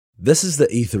This is the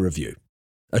Ether Review,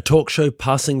 a talk show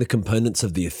passing the components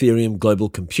of the Ethereum global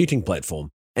computing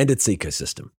platform and its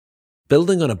ecosystem.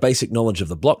 Building on a basic knowledge of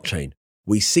the blockchain,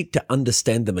 we seek to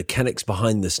understand the mechanics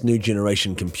behind this new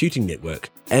generation computing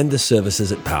network and the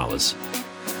services it powers.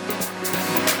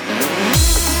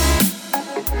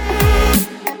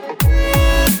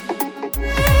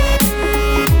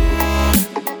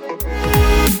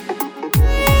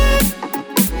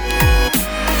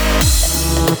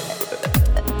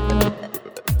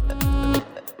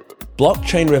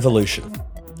 Blockchain Revolution,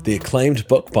 the acclaimed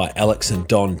book by Alex and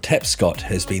Don Tapscott,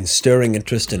 has been stirring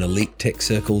interest in elite tech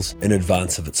circles in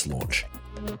advance of its launch.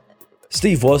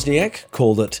 Steve Wozniak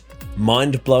called it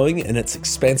mind-blowing in its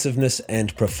expansiveness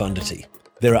and profundity.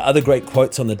 There are other great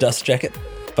quotes on the dust jacket,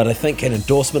 but I think an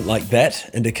endorsement like that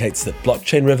indicates that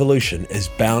Blockchain Revolution is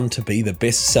bound to be the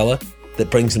bestseller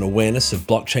that brings an awareness of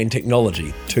blockchain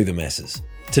technology to the masses.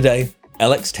 Today,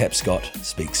 Alex Tapscott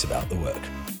speaks about the work.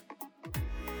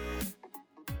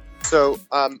 So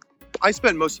I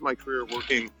spent most of my career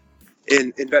working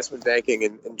in investment banking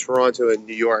in Toronto and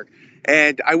New York.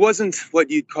 And I wasn't what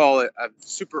you'd call a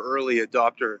super early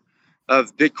adopter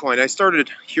of Bitcoin. I started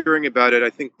hearing about it, I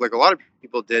think like a lot of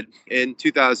people did, in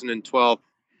 2012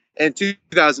 and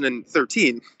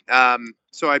 2013.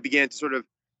 So I began to sort of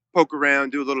poke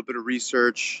around, do a little bit of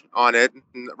research on it.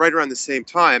 And right around the same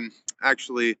time,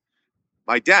 actually,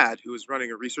 my dad, who was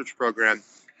running a research program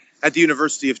at the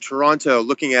University of Toronto,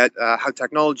 looking at how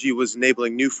technology was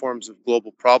enabling new forms of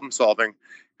global problem solving,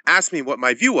 asked me what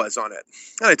my view was on it.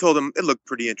 And I told him it looked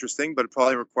pretty interesting, but it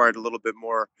probably required a little bit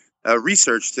more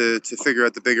research to figure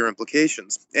out the bigger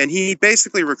implications. And he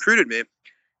basically recruited me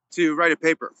to write a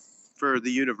paper for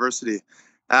the university.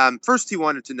 First, he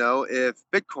wanted to know if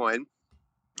Bitcoin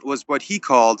was what he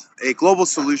called a global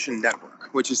solution network,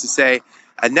 which is to say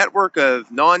a network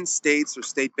of non-states or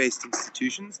state-based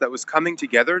institutions that was coming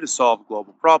together to solve a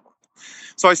global problem.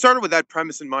 So I started with that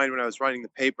premise in mind when I was writing the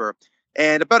paper.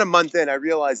 And about a month in, I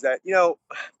realized that,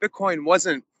 Bitcoin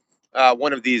wasn't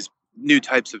one of these new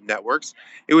types of networks.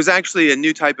 It was actually a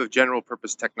new type of general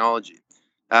purpose technology,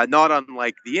 not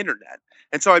unlike the internet.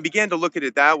 And so I began to look at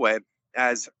it that way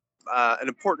as an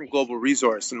important global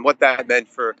resource and what that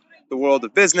meant for the world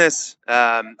of business,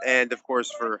 and of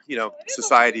course for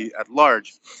society at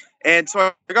large. And so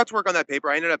I got to work on that paper.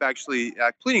 I ended up actually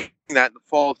completing that in the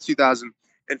fall of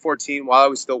 2014 while I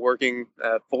was still working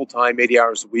full-time, 80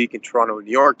 hours a week in Toronto and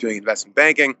New York doing investment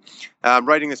banking,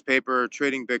 writing this paper,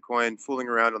 trading Bitcoin, fooling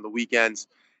around on the weekends.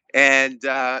 And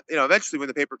eventually when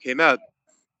the paper came out,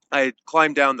 I had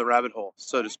climbed down the rabbit hole,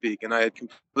 so to speak, and I had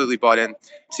completely bought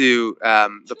into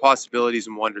the possibilities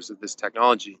and wonders of this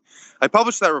technology. I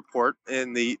published that report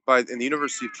in the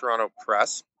University of Toronto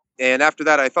Press, and after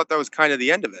that, I thought that was kind of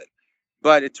the end of it.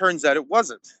 But it turns out it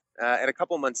wasn't. And a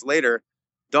couple months later,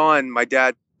 Don, my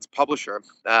dad's publisher,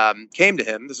 came to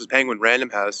him. This is Penguin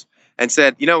Random House, and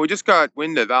said, "We just got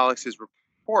wind of Alex's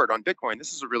report on Bitcoin.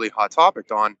 This is a really hot topic,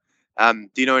 Don. Do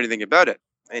you know anything about it?"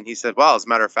 And he said, "Well, as a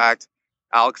matter of fact,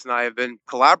 Alex and I have been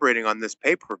collaborating on this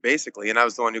paper, basically." And I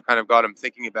was the one who kind of got him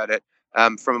thinking about it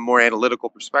from a more analytical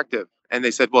perspective. And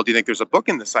they said, "Well, do you think there's a book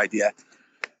in this idea?"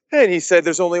 And he said,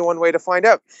 "There's only one way to find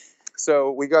out."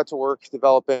 So we got to work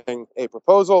developing a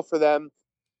proposal for them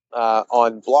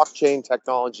on blockchain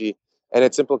technology and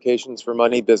its implications for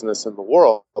money, business, and the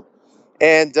world.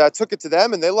 And took it to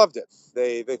them, and they loved it.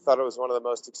 They thought it was one of the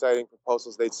most exciting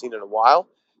proposals they'd seen in a while.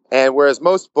 And whereas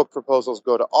most book proposals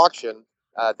go to auction,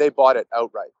 they bought it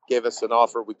outright, gave us an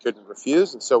offer we couldn't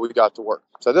refuse, and so we got to work.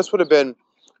 So this would have been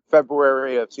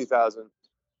February of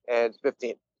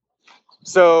 2015.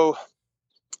 So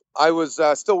I was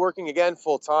still working again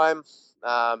full-time,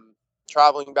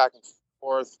 traveling back and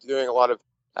forth, doing a lot of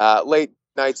late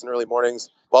nights and early mornings,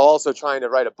 while also trying to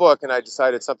write a book, and I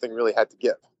decided something really had to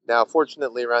give. Now,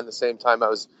 fortunately, around the same time, I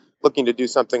was looking to do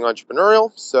something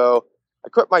entrepreneurial, so I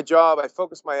quit my job. I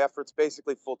focused my efforts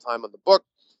basically full-time on the book,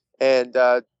 and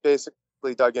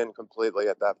basically dug in completely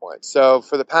at that point. So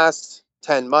for the past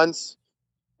 10 months,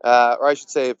 or I should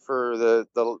say for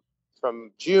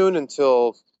from June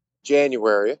until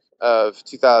January of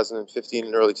 2015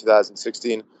 and early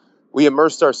 2016, we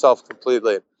immersed ourselves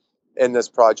completely in this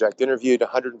project, interviewed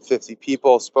 150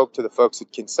 people, spoke to the folks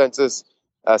at Consensus,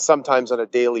 sometimes on a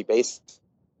daily basis.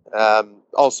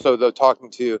 Also, though, talking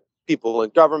to people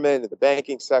in government, in the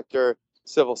banking sector,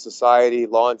 civil society,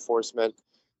 law enforcement,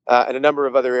 and a number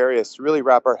of other areas to really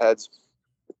wrap our heads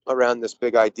around this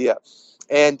big idea.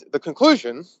 And the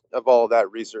conclusion of all of that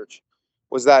research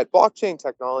was that blockchain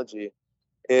technology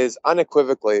is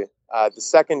unequivocally the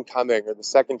second coming or the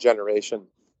second generation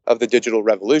of the digital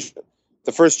revolution.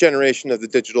 The first generation of the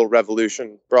digital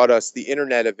revolution brought us the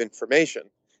Internet of Information.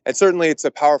 And certainly it's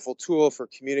a powerful tool for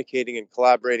communicating and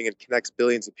collaborating and connects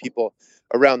billions of people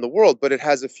around the world, but it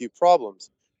has a few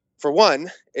problems. For one,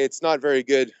 it's not very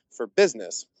good for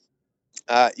business.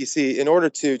 You see, in order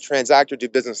to transact or do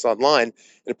business online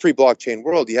in a pre-blockchain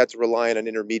world, you had to rely on an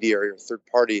intermediary or third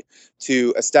party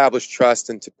to establish trust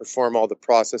and to perform all the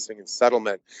processing and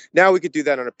settlement. Now we could do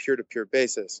that on a peer-to-peer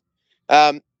basis.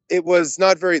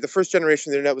 The first generation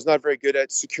of the internet was not very good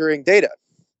at securing data.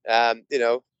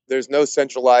 There's no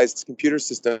centralized computer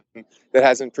system that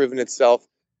hasn't proven itself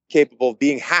capable of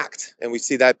being hacked. And we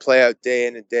see that play out day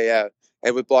in and day out.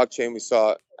 And with blockchain, we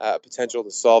saw potential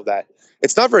to solve that.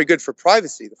 It's not very good for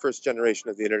privacy, the first generation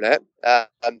of the internet,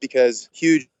 because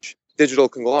huge digital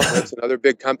conglomerates and other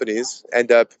big companies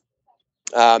end up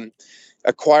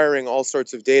acquiring all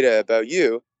sorts of data about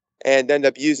you and end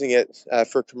up using it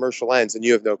for commercial ends, and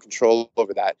you have no control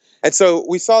over that. And so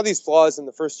we saw these flaws in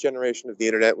the first generation of the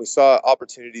internet. We saw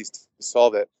opportunities to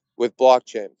solve it with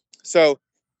blockchain. So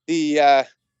the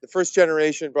first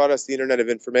generation brought us the Internet of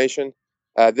Information.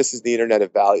 This is the Internet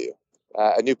of Value,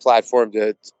 a new platform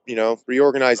to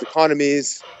reorganize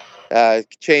economies,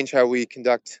 change how we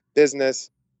conduct business,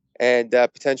 and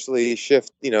potentially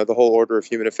shift the whole order of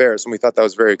human affairs. And we thought that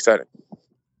was very exciting.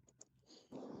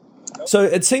 So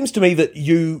it seems to me that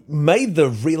you made the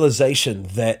realization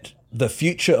that the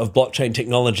future of blockchain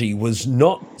technology was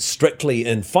not strictly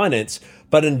in finance,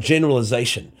 but in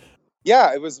generalization.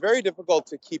 Yeah, it was very difficult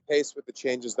to keep pace with the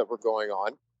changes that were going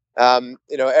on.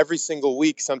 Every single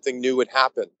week something new would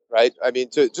happen, right? I mean,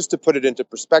 just to put it into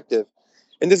perspective,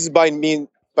 and this is by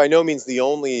no means the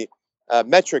only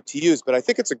metric to use, but I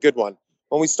think it's a good one.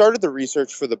 When we started the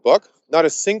research for the book, not a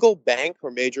single bank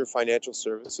or major financial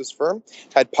services firm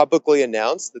had publicly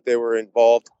announced that they were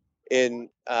involved in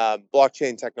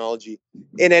blockchain technology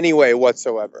in any way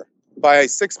whatsoever. By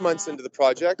 6 months into the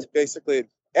project, basically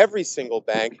every single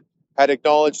bank had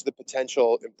acknowledged the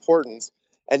potential importance.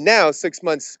 And now, 6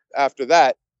 months after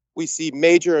that, we see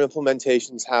major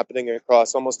implementations happening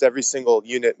across almost every single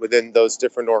unit within those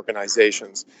different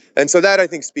organizations. And so that, I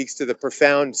think, speaks to the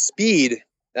profound speed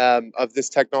of this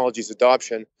technology's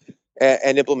adoption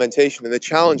and implementation, and the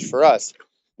challenge for us.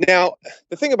 Now,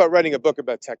 the thing about writing a book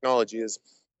about technology is,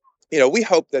 we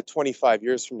hope that 25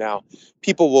 years from now,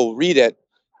 people will read it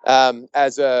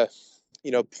as a,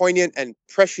 poignant and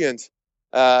prescient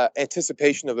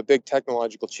anticipation of a big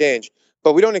technological change.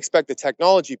 But we don't expect the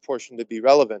technology portion to be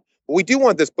relevant. But we do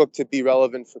want this book to be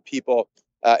relevant for people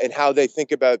in how they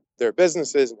think about their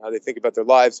businesses and how they think about their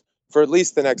lives for at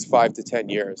least the next 5 to 10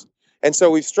 years. And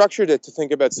so we've structured it to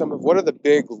think about some of what are the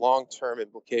big long-term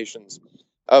implications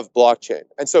of blockchain.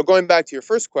 And so going back to your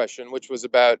first question, which was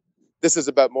about, this is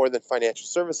about more than financial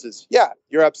services. Yeah,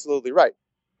 you're absolutely right.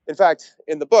 In fact,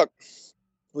 in the book,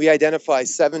 we identify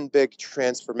 7 big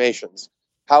transformations,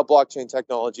 how blockchain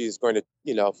technology is going to,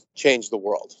 change the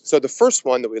world. So the first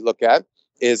one that we look at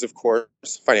is, of course,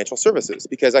 financial services,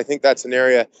 because I think that's an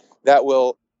area that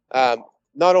will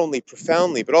not only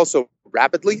profoundly, but also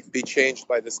rapidly be changed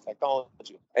by this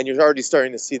technology. And you're already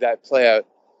starting to see that play out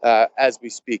as we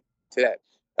speak today.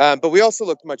 But we also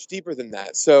looked much deeper than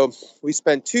that. So we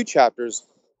spent 2 chapters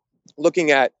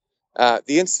looking at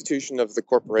the institution of the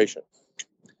corporation.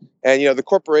 And, the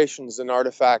corporation is an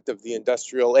artifact of the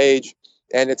industrial age,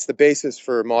 and it's the basis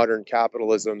for modern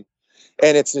capitalism.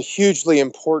 And it's a hugely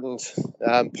important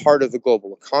part of the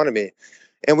global economy.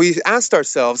 And we asked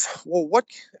ourselves, well,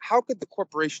 how could the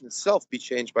corporation itself be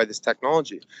changed by this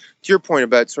technology? To your point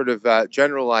about sort of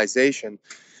generalization,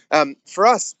 for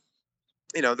us,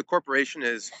 the corporation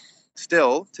is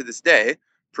still, to this day,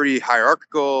 pretty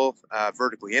hierarchical,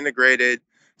 vertically integrated,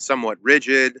 somewhat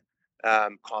rigid,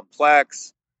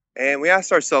 complex. And we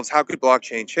asked ourselves, how could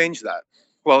blockchain change that?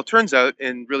 Well, it turns out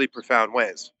in really profound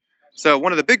ways. So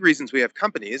one of the big reasons we have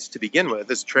companies to begin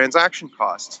with is transaction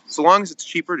costs. So long as it's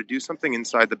cheaper to do something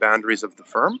inside the boundaries of the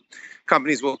firm,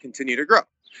 companies will continue to grow.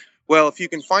 Well, if you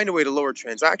can find a way to lower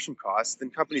transaction costs, then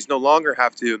companies no longer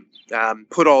have to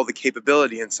put all the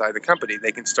capability inside the company.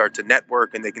 They can start to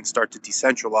network, and they can start to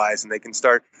decentralize, and they can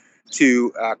start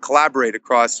to collaborate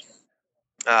across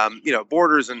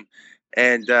borders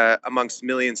and amongst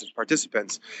millions of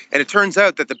participants. And it turns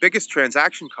out that the biggest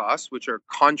transaction costs, which are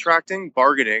contracting,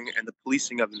 bargaining, and the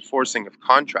policing of enforcing of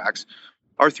contracts,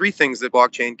 are 3 things that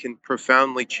blockchain can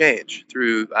profoundly change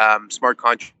through smart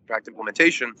contract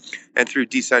implementation and through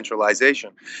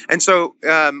decentralization. And so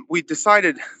we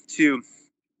decided to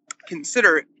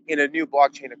consider in a new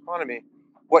blockchain economy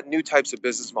what new types of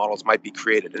business models might be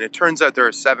created. And it turns out there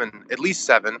are at least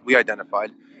seven we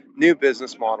identified, new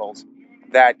business models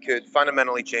that could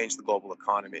fundamentally change the global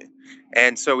economy.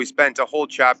 And so we spent a whole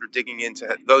chapter digging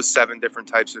into those 7 different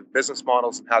types of business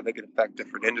models and how they could affect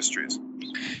different industries.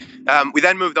 We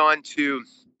then moved on to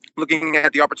looking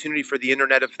at the opportunity for the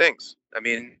Internet of Things. I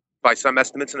mean, by some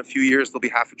estimates, in a few years, there'll be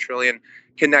 500 billion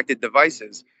connected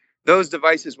devices. Those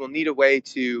devices will need a way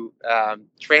to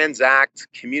transact,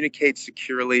 communicate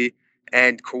securely,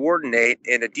 and coordinate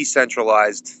in a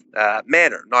decentralized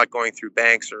manner, not going through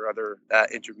banks or other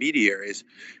intermediaries.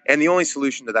 And the only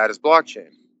solution to that is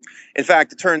blockchain. In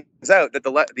fact, it turns out that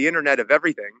the Internet of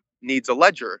Everything needs a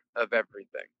ledger of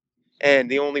everything.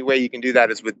 And the only way you can do that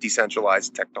is with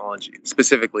decentralized technology,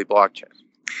 specifically blockchain.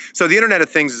 So the Internet of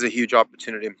Things is a huge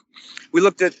opportunity. We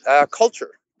looked at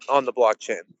culture on the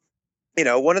blockchain. You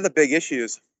know, one of the big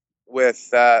issues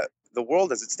with the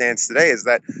world as it stands today is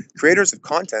that creators of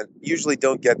content usually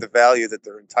don't get the value that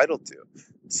they're entitled to.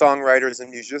 Songwriters and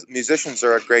musicians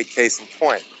are a great case in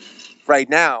point. Right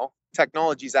now,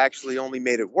 technology's actually only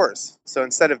made it worse. So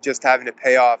instead of just having to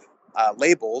pay off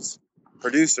labels,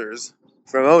 producers,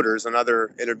 promoters, and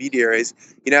other intermediaries,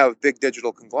 you know, big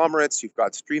digital conglomerates, you've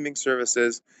got streaming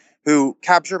services who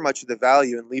capture much of the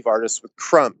value and leave artists with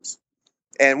crumbs.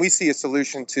 And we see a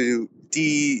solution to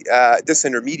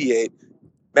disintermediate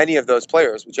many of those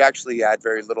players, which actually add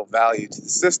very little value to the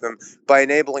system, by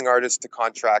enabling artists to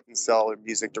contract and sell their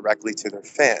music directly to their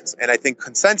fans. And I think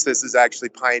Consensus is actually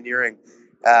pioneering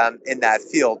in that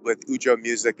field with Ujo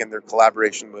Music and their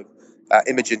collaboration with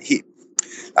Imogen Heap.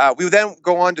 We then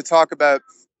go on to talk about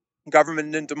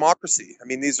government and democracy. I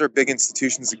mean, these are big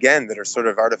institutions, again, that are sort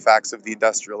of artifacts of the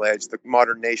industrial age, the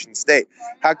modern nation state.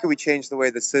 How can we change the way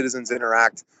that citizens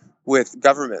interact with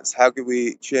governments? How can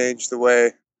we change the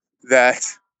way that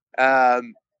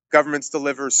governments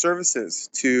deliver services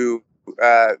to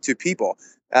people?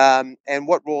 And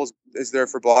what roles is there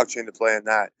for blockchain to play in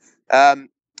that?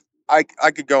 I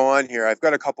could go on here. I've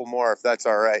got a couple more, if that's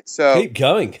all right. So keep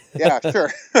going. Yeah,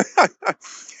 sure.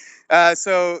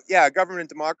 Government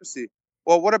democracy.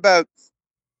 Well, what about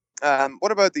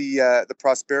the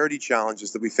prosperity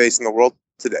challenges that we face in the world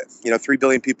today? You know, 3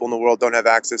 billion people in the world don't have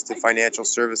access to financial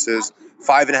services.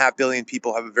 5.5 billion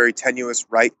people have a very tenuous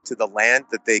right to the land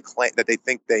that they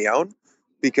think they own,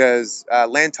 because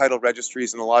land title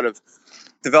registries in a lot of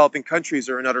developing countries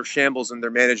are in utter shambles and they're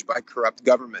managed by corrupt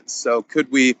governments. So could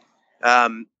we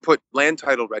put land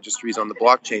title registries on the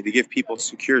blockchain to give people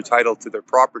secure title to their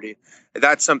property?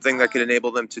 That's something that could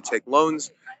enable them to take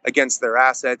loans against their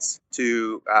assets,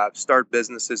 to start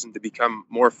businesses, and to become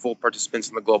more full participants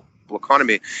in the global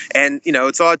economy. And, you know,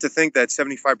 it's odd to think that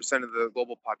 75% of the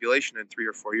global population in 3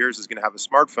 or 4 years is going to have a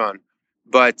smartphone,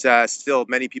 but still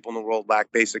many people in the world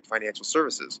lack basic financial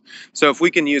services. So if we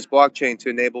can use blockchain to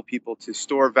enable people to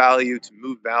store value, to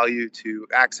move value, to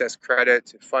access credit,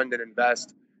 to fund and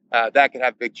invest, that could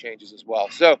have big changes as well.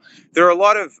 So there are a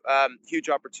lot of huge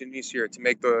opportunities here to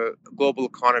make the global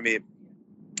economy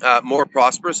more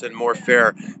prosperous and more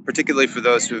fair, particularly for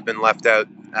those who have been left out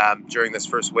during this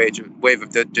first wave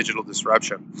of digital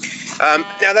disruption.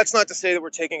 Now, that's not to say that we're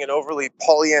taking an overly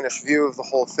Pollyannish view of the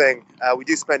whole thing. We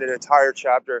do spend an entire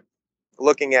chapter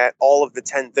looking at all of the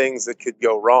 10 things that could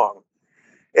go wrong.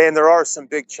 And there are some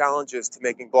big challenges to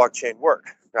making blockchain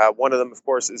work. One of them, of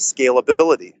course, is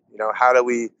scalability. You know, how do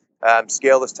we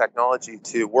scale this technology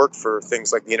to work for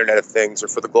things like the Internet of Things or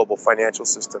for the global financial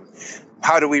system?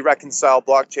 How do we reconcile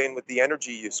blockchain with the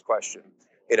energy use question?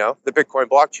 You know, the Bitcoin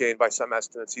blockchain, by some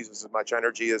estimates, uses as much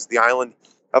energy as the island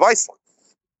of Iceland.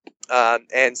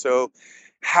 And so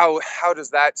how does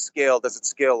that scale? Does it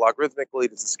scale logarithmically?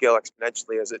 Does it scale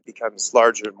exponentially as it becomes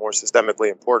larger and more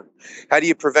systemically important? How do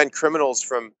you prevent criminals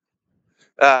from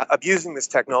abusing this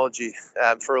technology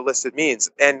for illicit means?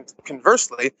 And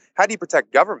conversely, how do you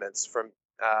protect governments from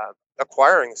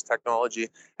acquiring this technology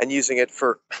and using it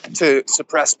to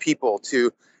suppress people,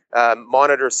 to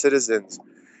monitor citizens,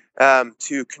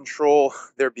 to control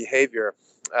their behavior?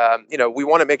 You know, we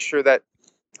want to make sure that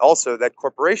also that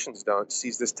corporations don't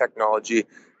seize this technology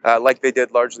like they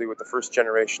did largely with the first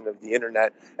generation of the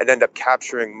internet and end up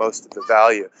capturing most of the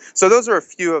value. So those are a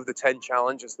few of the 10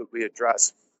 challenges that we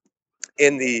address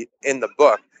in the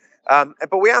book.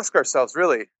 But we ask ourselves,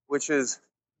 really, which is,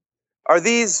 are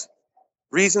these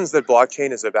reasons that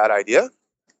blockchain is a bad idea?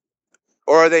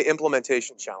 Or are they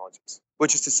implementation challenges?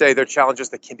 Which is to say, they're challenges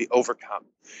that can be overcome.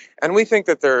 And we think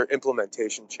that they're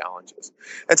implementation challenges.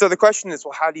 And so the question is,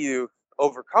 well, how do you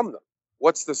overcome them?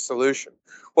 What's the solution?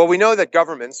 Well, we know that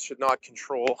governments should not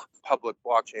control public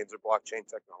blockchains or blockchain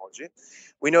technology.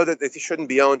 We know that they shouldn't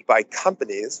be owned by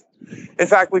companies. In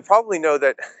fact, we probably know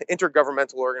that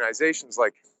intergovernmental organizations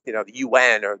like, you know, the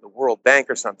UN or the World Bank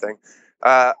or something,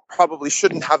 probably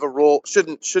shouldn't have a role,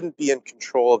 shouldn't be in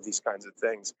control of these kinds of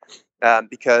things,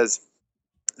 because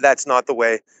that's not the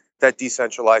way that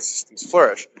decentralized systems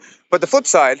flourish. But the flip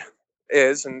side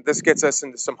is, and this gets us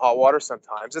into some hot water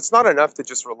sometimes, it's not enough to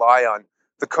just rely on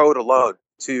the code alone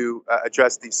to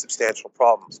address these substantial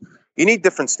problems. You need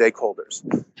different stakeholders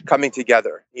coming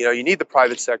together. You need the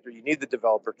private sector, you need the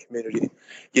developer community,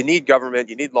 you need government,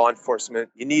 you need law enforcement,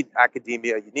 you need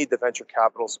academia, you need the venture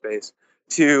capital space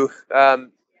to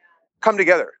come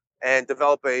together and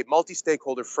develop a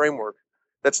multi-stakeholder framework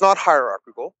that's not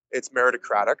hierarchical, it's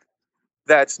meritocratic,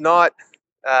 that's not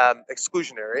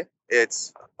exclusionary,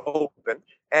 it's open,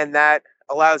 and that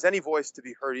allows any voice to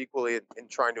be heard equally in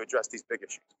trying to address these big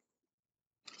issues.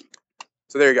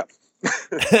 So there you go.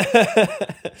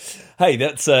 Hey,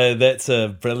 that's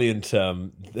a brilliant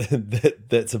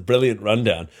that's a brilliant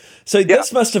rundown. So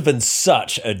this must have been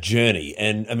such a journey,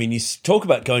 and I mean, you talk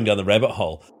about going down the rabbit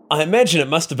hole. I imagine it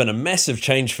must have been a massive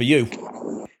change for you.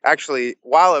 Actually,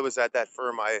 while I was at that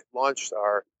firm, I launched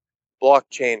our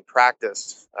blockchain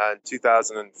practice in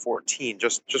 2014,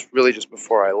 just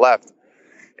before I left.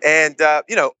 And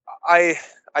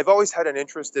I've always had an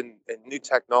interest in new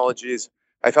technologies.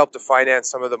 I've helped to finance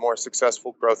some of the more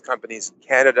successful growth companies in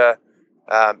Canada.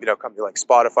 A company like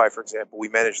Spotify, for example, we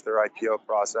managed their IPO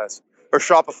process, or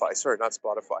Shopify, sorry, not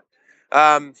Spotify.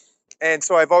 And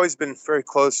so I've always been very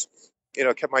close,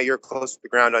 kept my ear close to the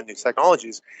ground on new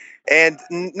technologies. And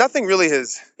nothing really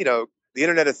has, the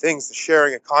Internet of Things, the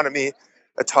sharing economy,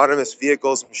 autonomous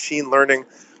vehicles, machine learning,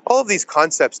 all of these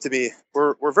concepts to me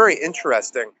were very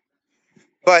interesting.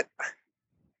 But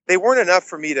they weren't enough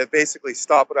for me to basically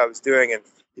stop what I was doing and,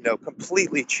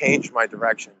 completely change my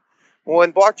direction. Well,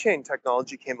 when blockchain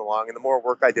technology came along and the more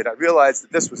work I did, I realized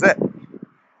that this was it.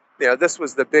 This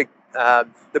was the big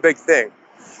thing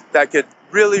that could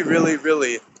really, really,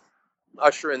 really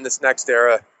usher in this next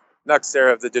era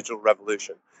of the digital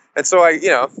revolution. And so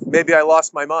maybe I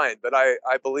lost my mind, but I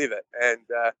believe it.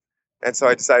 And so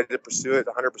I decided to pursue it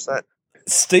 100%.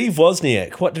 Steve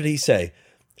Wozniak, what did he say?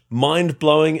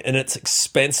 Mind-blowing in its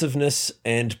expansiveness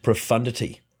and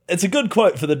profundity. It's a good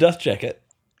quote for the dust jacket.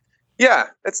 Yeah,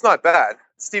 it's not bad.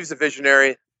 Steve's a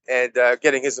visionary, and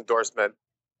getting his endorsement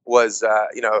was, a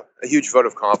huge vote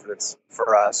of confidence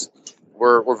for us.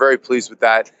 We're very pleased with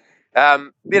that.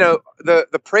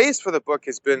 The praise for the book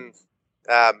has been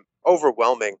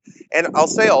overwhelming, and I'll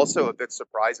say also a bit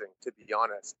surprising, to be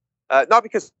honest. Not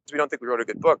because we don't think we wrote a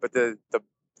good book, but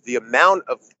the amount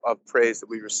of praise that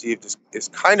we received is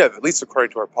kind of, at least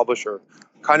according to our publisher,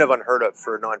 kind of unheard of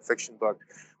for a nonfiction book.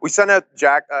 We sent out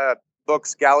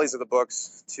books, galleys of the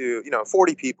books to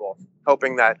 40 people,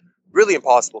 hoping that really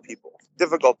impossible people,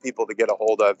 difficult people to get a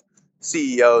hold of,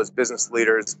 CEOs, business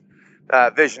leaders,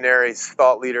 visionaries,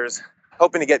 thought leaders,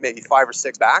 hoping to get maybe 5 or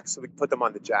 6 back so we could put them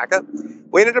on the jacket.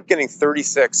 We ended up getting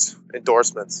 36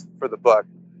 endorsements for the book,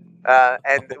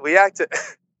 and we had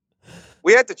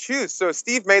to choose. So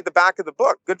Steve made the back of the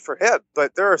book. Good for him.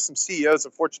 But there are some CEOs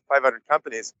of Fortune 500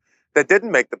 companies that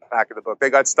didn't make the back of the book. They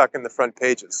got stuck in the front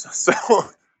pages. So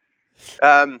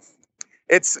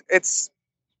it's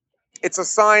a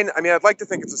sign. I mean, I'd like to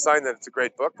think it's a sign that it's a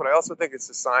great book, but I also think it's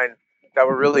a sign that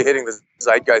we're really hitting the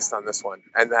zeitgeist on this one,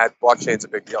 and that blockchain's a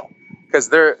big deal. Because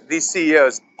these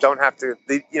CEOs don't have to.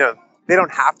 They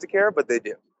don't have to care, but they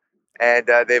do, and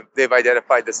they've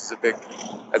identified this as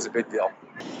a big deal.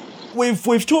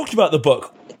 We've talked about the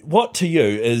book. What to you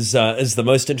is the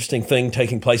most interesting thing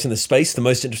taking place in the space, the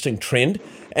most interesting trend,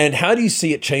 and how do you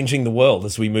see it changing the world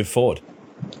as we move forward?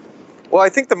 Well, I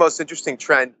think the most interesting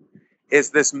trend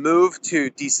is this move to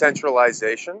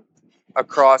decentralization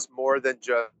across more than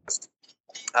just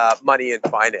money and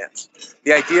finance.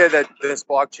 The idea that this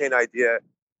blockchain idea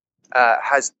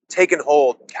has taken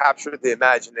hold, captured the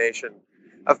imagination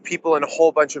of people in a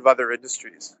whole bunch of other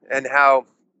industries, and how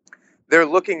they're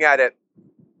looking at it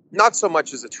not so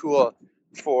much as a tool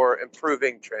for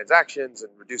improving transactions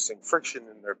and reducing friction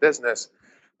in their business,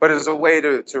 but as a way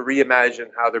to reimagine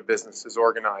how their business is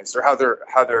organized, or how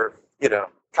their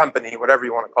company, whatever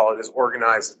you want to call it, is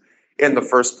organized in the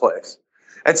first place.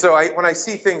 And so when I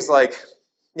see things like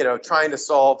trying to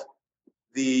solve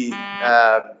the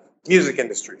music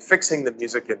industry, fixing the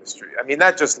music industry, I mean,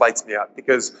 that just lights me up,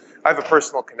 because I have a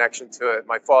personal connection to it.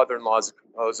 My father-in-law is a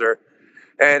composer,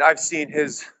 and I've seen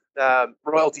his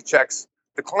royalty checks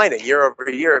declining year over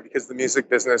year because the music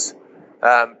business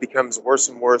becomes worse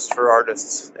and worse for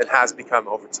artists, and has become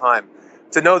over time.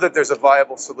 To know that there's a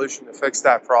viable solution to fix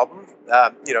that problem,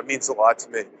 means a lot to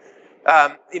me.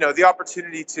 The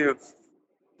opportunity to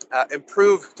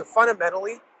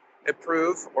fundamentally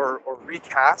improve or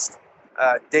recast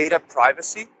data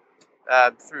privacy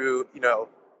through,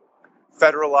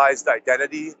 federalized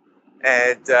identity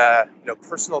and,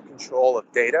 personal control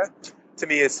of data, to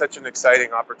me is such an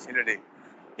exciting opportunity.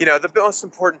 The most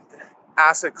important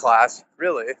asset class,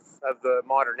 really, of the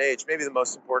modern age, maybe the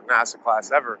most important asset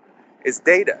class ever, is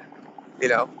data.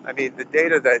 The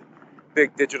data that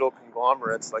big digital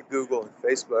conglomerates like Google and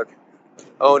Facebook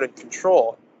own and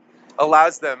control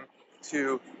allows them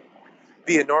to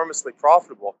be enormously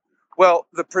profitable. Well,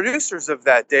 the producers of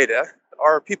that data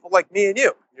are people like me and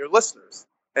you, your listeners,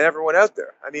 and everyone out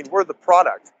there. We're the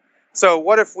product. So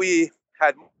what if we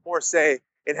had more say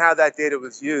in how that data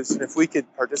was used, and if we could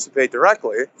participate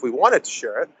directly, if we wanted to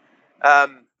share it,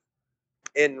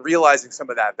 in realizing some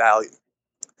of that value?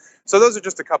 So those are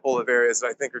just a couple of areas that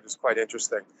I think are just quite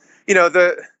interesting.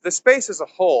 The space as a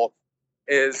whole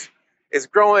is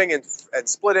growing and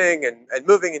splitting and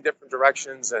moving in different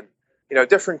directions, and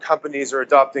different companies are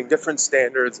adopting different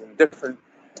standards, and different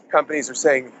companies are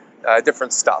saying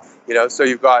different stuff. So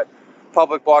you've got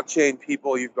public blockchain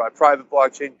people, you've got private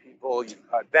blockchain people,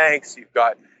 you've got banks, you've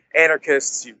got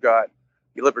anarchists, you've got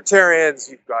libertarians,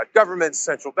 you've got governments,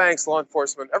 central banks, law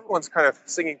enforcement. Everyone's kind of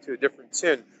singing to a different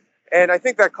tune. And I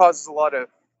think that causes a lot of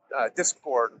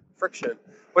discord, friction,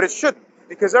 but it shouldn't,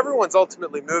 because everyone's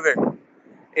ultimately moving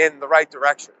in the right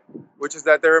direction, which is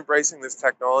that they're embracing this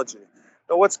technology.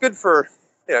 But what's good for,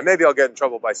 maybe I'll get in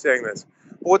trouble by saying this,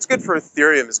 but what's good for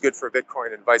Ethereum is good for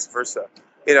Bitcoin and vice versa.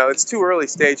 It's too early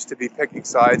stage to be picking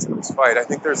sides in this fight. I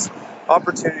think there's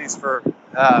opportunities for,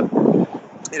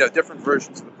 different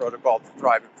versions of the protocol to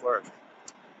thrive and flourish.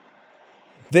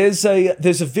 There's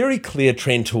a very clear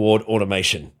trend toward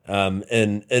automation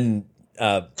in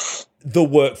the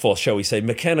workforce, shall we say,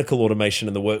 mechanical automation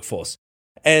in the workforce,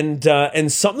 and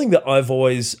something that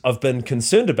I've been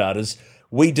concerned about is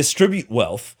we distribute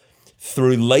wealth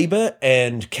through labor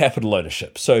and capital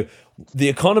ownership. So the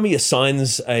economy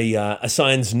assigns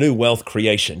new wealth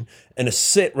creation in a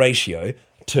set ratio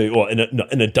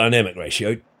in a dynamic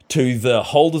ratio to the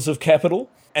holders of capital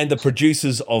and the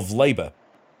producers of labor.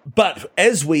 But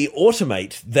as we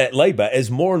automate that labor, as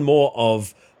more and more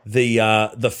of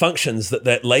the functions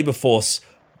that labor force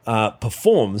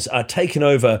performs are taken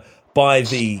over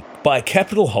by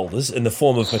capital holders in the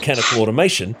form of mechanical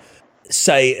automation,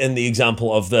 say in the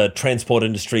example of the transport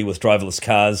industry with driverless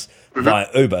cars via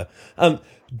Uber,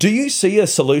 do you see a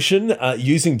solution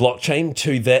using blockchain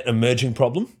to that emerging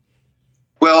problem?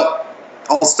 Well,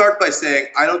 I'll start by saying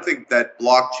I don't think that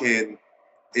blockchain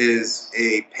is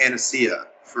a panacea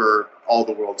for all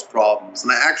the world's problems.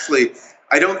 And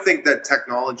I don't think that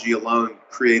technology alone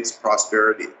creates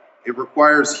prosperity. It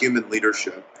requires human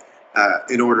leadership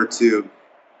in order to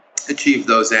achieve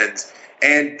those ends.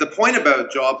 And the point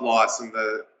about job loss and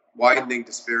the widening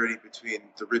disparity between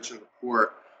the rich and the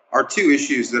poor are two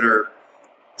issues that are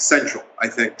central, I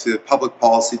think, to public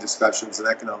policy discussions and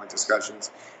economic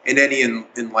discussions in any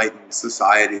enlightened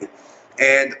society.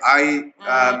 And I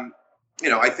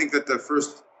think that the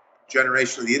first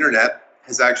generation of the internet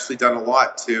has actually done a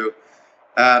lot to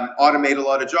automate a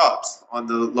lot of jobs on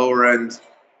the lower end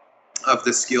of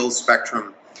the skills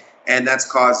spectrum, and that's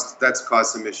caused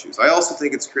some issues. I also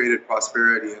think it's created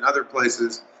prosperity in other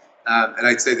places, and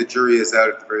I'd say the jury is out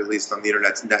at the very least on the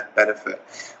internet's net benefit.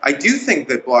 I do think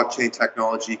that blockchain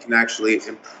technology can actually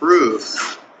improve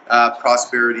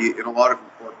prosperity in a lot of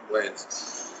important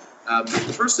ways.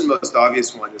 The first and most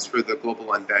obvious one is for the global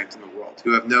unbanked in the world,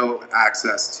 who have no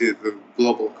access to the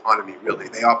global economy, really.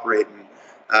 They operate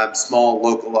in small,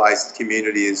 localized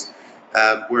communities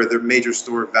where their major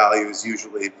store of value is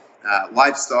usually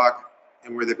livestock,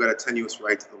 and where they've got a tenuous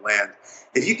right to the land.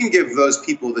 If you can give those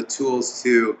people the tools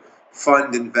to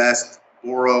fund, invest,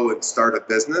 borrow, and start a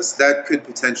business, that could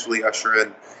potentially usher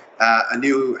in a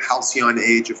new halcyon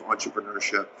age of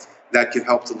entrepreneurship that could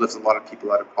help to lift a lot of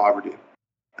people out of poverty.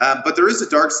 But there is a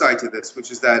dark side to this,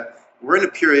 which is that we're in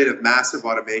a period of massive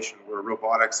automation where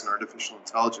robotics and artificial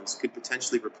intelligence could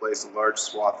potentially replace a large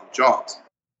swath of jobs.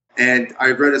 And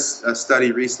I read a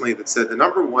study recently that said the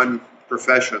number one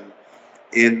profession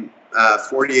in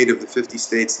 48 of the 50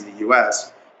 states in the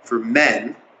U.S. for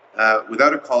men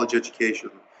without a college education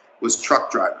was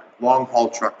truck driving, long-haul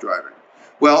truck driving.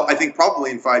 Well, I think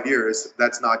probably in 5 years,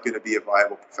 that's not going to be a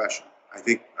viable profession. I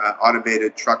think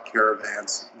automated truck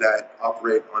caravans that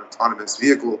operate on autonomous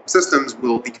vehicle systems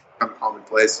will become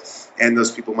commonplace, and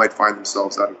those people might find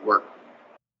themselves out of work.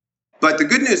 But the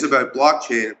good news about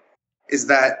blockchain is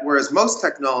that whereas most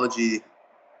technology,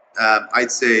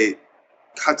 I'd say,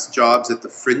 cuts jobs at the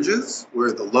fringes,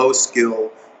 where the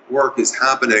low-skill work is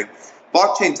happening,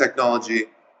 blockchain technology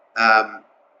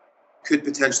could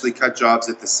potentially cut jobs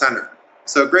at the center.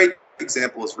 So a great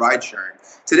example is ride sharing.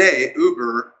 Today,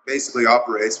 Uber basically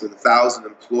operates with 1,000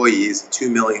 employees and 2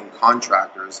 million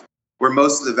contractors, where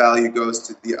most of the value goes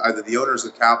to either the owners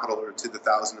of capital or to the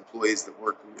 1,000 employees that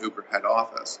work in Uber head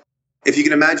office. If you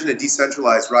can imagine a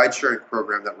decentralized ride-sharing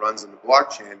program that runs on the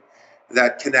blockchain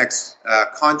that connects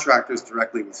contractors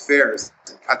directly with fares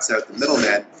and cuts out the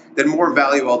middleman, then more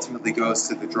value ultimately goes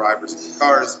to the drivers of the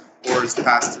cars or is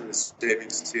passed through as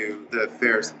savings to the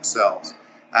fares themselves.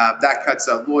 That cuts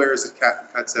out lawyers, it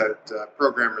cuts out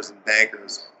programmers and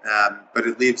bankers, but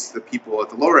it leaves the people at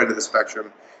the lower end of the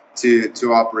spectrum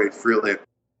to operate freely.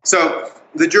 So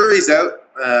the jury's out.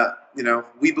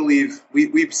 We believe,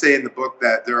 we say in the book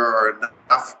that there are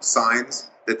enough signs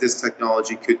that this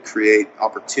technology could create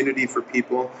opportunity for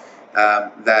people,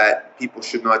 that people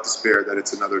should not despair that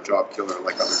it's another job killer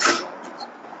like other technologies.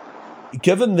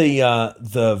 Given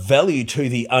the value to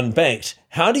the unbanked,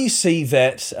 how do you see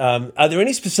that? Are there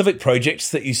any specific projects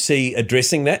that you see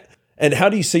addressing that? And how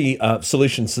do you see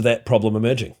solutions to that problem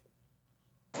emerging?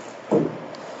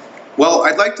 Well,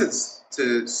 I'd like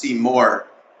to see more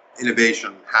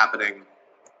innovation happening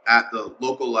at the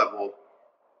local level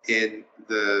in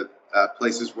the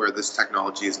places where this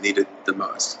technology is needed the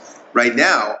most. Right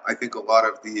now, I think a lot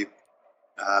of the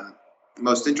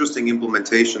most interesting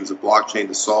implementations of blockchain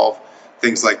to solve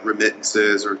things like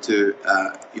remittances or to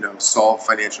solve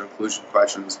financial inclusion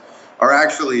questions are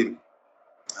actually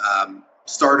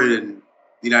started in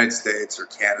the United States or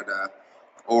Canada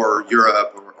or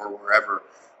Europe or wherever.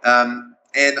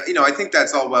 I think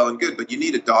that's all well and good, but you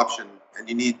need adoption and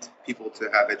you need people to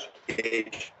have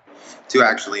education to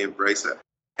actually embrace it.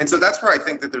 And so that's where I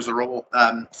think that there's a role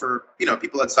for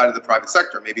people outside of the private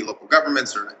sector, maybe local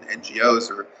governments or NGOs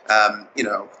or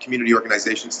community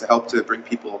organizations to help to bring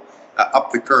people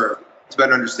up the curve to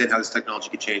better understand how this technology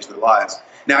could change their lives.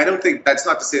 Now, I don't think that's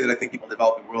not to say that I think people in the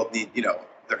developing world need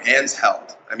their hands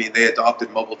held. I mean, they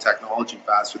adopted mobile technology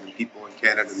faster than people in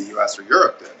Canada, the US, or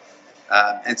Europe did.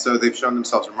 And so they've shown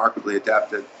themselves remarkably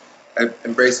adept at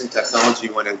embracing technology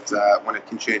when it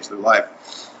can change their life.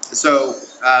 So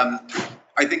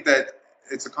I think that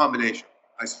it's a combination,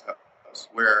 I suppose,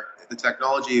 where the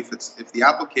technology, if the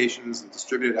applications, the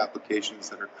distributed applications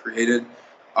that are created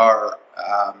are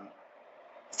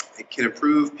it can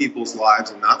improve people's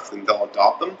lives enough, then they'll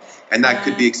adopt them, and that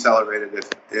could be accelerated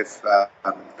if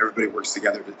everybody works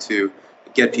together to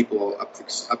get people up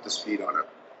to speed on it.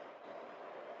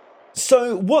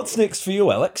 So what's next for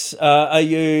you, Alex?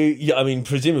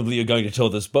 Presumably you're going to tour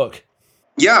this book.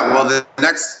 Yeah, well, the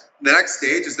next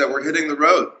stage is that we're hitting the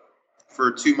road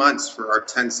for 2 months for our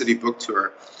 10-city book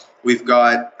tour. We've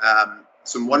got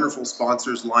some wonderful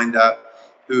sponsors lined up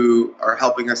who are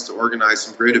helping us to organize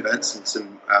some great events in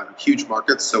some huge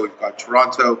markets. So we've got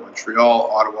Toronto, Montreal,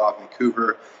 Ottawa,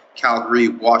 Vancouver, Calgary,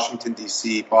 Washington,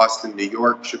 D.C., Boston, New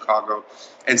York, Chicago,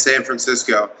 and San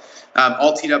Francisco,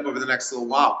 all teed up over the next little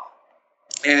while.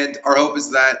 And our hope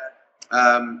is that,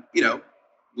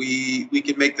 we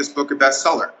can make this book a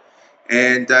bestseller.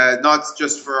 And not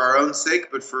just for our own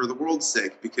sake, but for the world's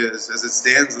sake, because as it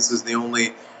stands, this is the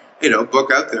only,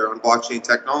 book out there on blockchain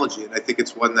technology. And I think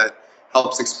it's one that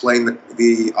helps explain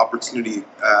the opportunity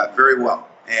very well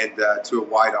and to a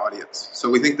wide audience. So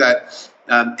we think that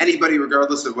anybody,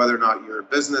 regardless of whether or not you're a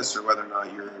business or whether or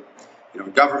not you're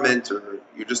government or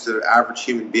you're just an average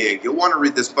human being, you'll want to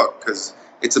read this book because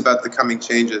it's about the coming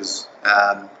changes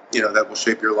that will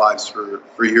shape your lives for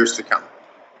years to come.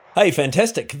 Hey,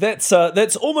 fantastic! That's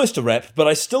almost a wrap, but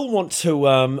I still want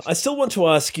to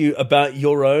ask you about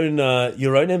your own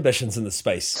ambitions in the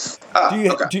space. Do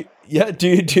you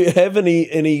have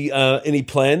any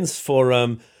plans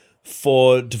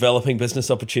for developing business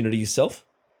opportunity yourself?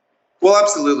 Well,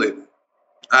 absolutely.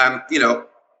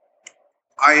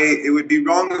 It would be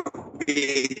wrong of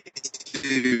me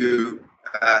to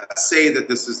say that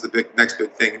this is the next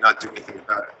big thing and not do anything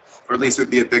about it, or at least it would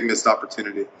be a big missed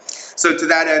opportunity. So to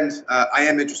that end, I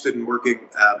am interested in working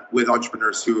with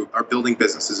entrepreneurs who are building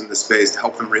businesses in this space to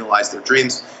help them realize their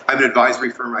dreams. I have an advisory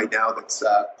firm right now that's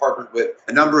partnered with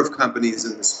a number of companies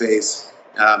in the space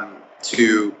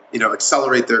to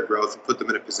accelerate their growth and put them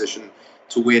in a position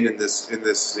to win in this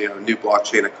new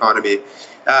blockchain economy.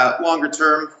 Longer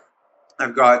term,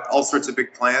 I've got all sorts of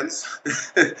big plans,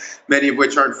 many of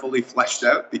which aren't fully fleshed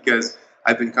out because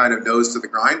I've been kind of nose to the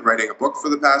grind writing a book for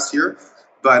the past year.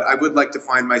 But I would like to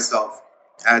find myself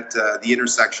at the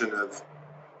intersection of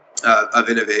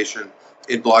innovation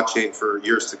in blockchain for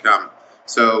years to come.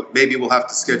 So maybe we'll have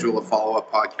to schedule a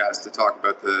follow-up podcast to talk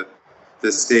about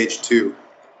the stage 2.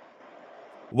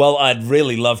 Well, I'd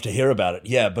really love to hear about it.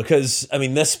 Yeah, because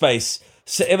this space,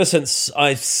 So ever since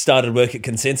I started work at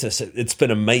Consensus, it's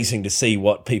been amazing to see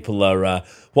what people are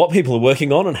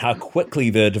working on and how quickly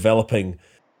they're developing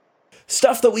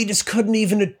stuff that we just couldn't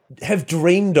even have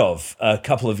dreamed of a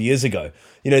couple of years ago.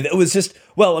 It was just,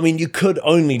 you could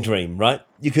only dream, right?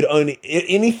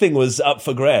 Anything was up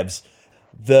for grabs.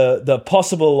 The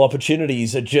possible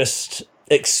opportunities are just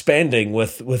expanding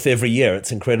with every year.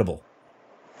 It's incredible.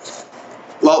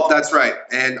 Well, that's right.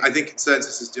 And I think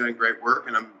Consensus is doing great work,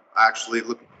 and I'm actually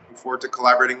looking forward to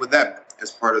collaborating with them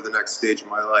as part of the next stage of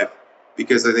my life,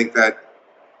 because I think that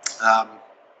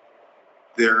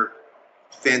they're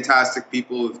fantastic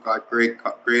people who've got great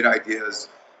ideas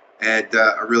and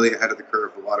are really ahead of the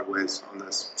curve in a lot of ways on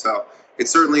this. So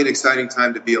it's certainly an exciting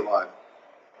time to be alive.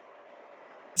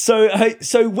 So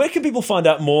where can people find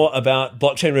out more about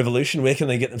Blockchain Revolution? Where can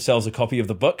they get themselves a copy of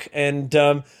the book? And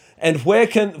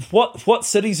what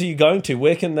cities are you going to?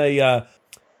 Where can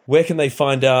they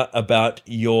find out about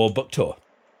your book tour?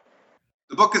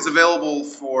 The book is available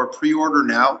for pre-order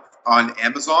now on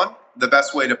Amazon. The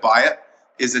best way to buy it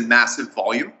is in massive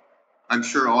volume. I'm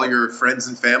sure all your friends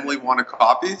and family want a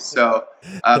copy, so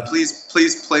please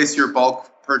place your bulk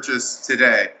purchase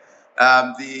today.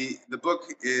 The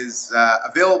book is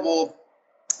available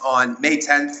on May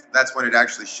 10th. That's when it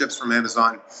actually ships from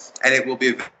Amazon, and it will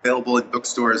be available in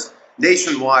bookstores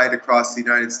nationwide across the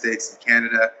United States and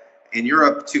Canada, in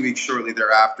Europe 2 weeks shortly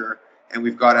thereafter. And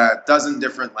we've got a dozen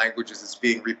different languages it's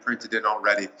being reprinted in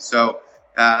already. So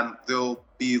there'll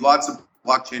be lots of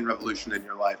Blockchain Revolution in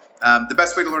your life. The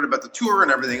best way to learn about the tour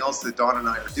and everything else that Don and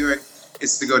I are doing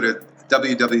is to go to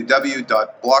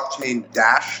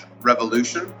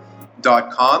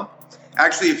www.blockchain-revolution.com.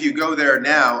 Actually, if you go there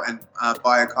now and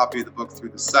buy a copy of the book through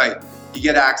the site, you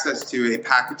get access to a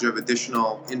package of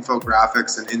additional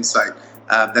infographics and insight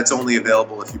that's only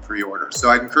available if you pre-order.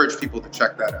 So I'd encourage people to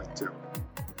check that out too.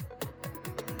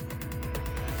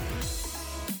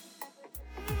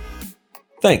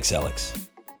 Thanks, Alex.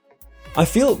 I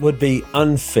feel it would be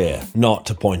unfair not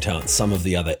to point out some of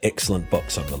the other excellent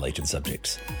books on related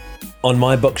subjects. On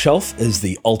my bookshelf is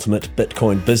The Ultimate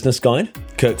Bitcoin Business Guide,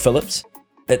 Kirk Phillips.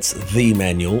 It's the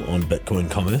manual on Bitcoin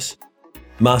commerce.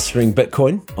 Mastering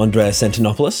Bitcoin, Andreas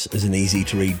Antonopoulos, is an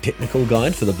easy-to-read technical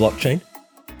guide for the blockchain.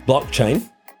 Blockchain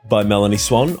by Melanie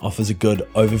Swan offers a good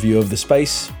overview of the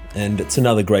space, and it's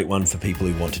another great one for people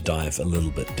who want to dive a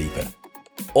little bit deeper.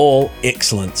 All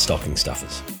excellent stocking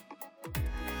stuffers.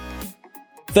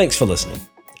 Thanks for listening.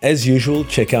 As usual,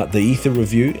 check out the Ether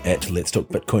Review at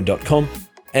letstalkbitcoin.com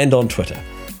and on Twitter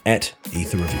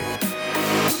 @EtherReview.